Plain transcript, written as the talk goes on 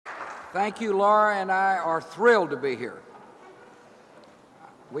Thank you, Laura, and I are thrilled to be here.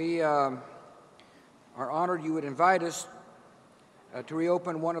 We are honored you would invite us to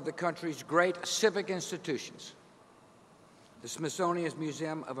reopen one of the country's great civic institutions, the Smithsonian's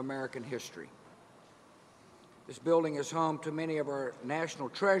Museum of American History. This building is home to many of our national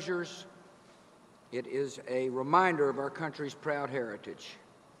treasures. It is a reminder of our country's proud heritage.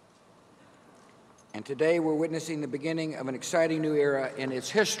 And today we're witnessing the beginning of an exciting new era in its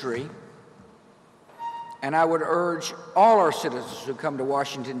history. And I would urge all our citizens who come to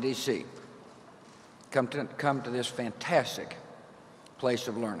Washington, D.C., come to this fantastic place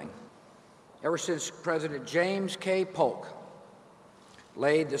of learning. Ever since President James K. Polk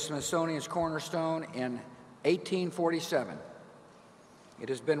laid the Smithsonian's cornerstone in 1847, it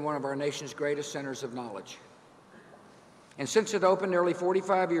has been one of our nation's greatest centers of knowledge. And since it opened nearly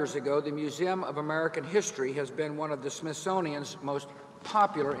 45 years ago, the Museum of American History has been one of the Smithsonian's most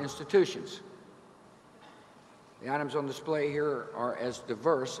popular institutions. The items on display here are as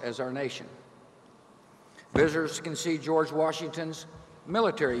diverse as our nation. Visitors can see George Washington's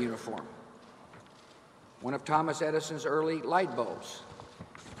military uniform, one of Thomas Edison's early light bulbs,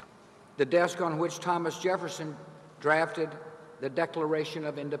 the desk on which Thomas Jefferson drafted the Declaration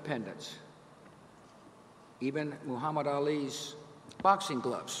of Independence, even Muhammad Ali's boxing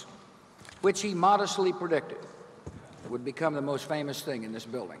gloves, which he modestly predicted would become the most famous thing in this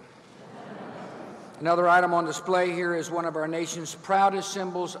building. Another item on display here is one of our nation's proudest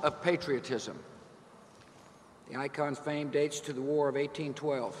symbols of patriotism. The icon's fame dates to the War of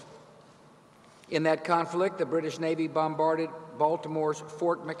 1812. In that conflict, the British Navy bombarded Baltimore's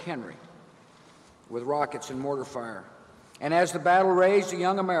Fort McHenry with rockets and mortar fire. And as the battle raged, a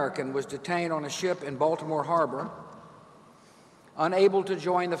young American was detained on a ship in Baltimore Harbor, unable to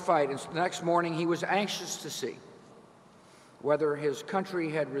join the fight. And the next morning, he was anxious to see whether his country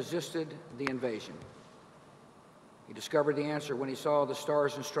had resisted the invasion. He discovered the answer when he saw the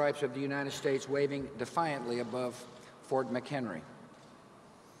stars and stripes of the United States waving defiantly above Fort McHenry.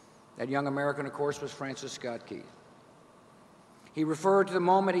 That young American, of course, was Francis Scott Key. He referred to the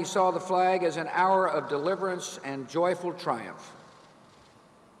moment he saw the flag as an hour of deliverance and joyful triumph.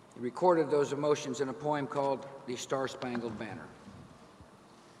 He recorded those emotions in a poem called The Star-Spangled Banner.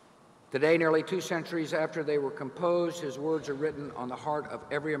 Today, nearly 2 centuries after they were composed, his words are written on the heart of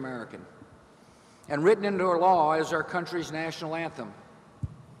every American. And written into our law is our country's national anthem.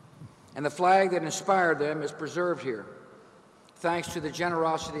 And the flag that inspired them is preserved here, thanks to the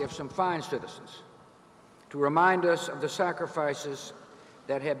generosity of some fine citizens, to remind us of the sacrifices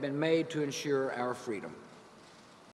that have been made to ensure our freedom.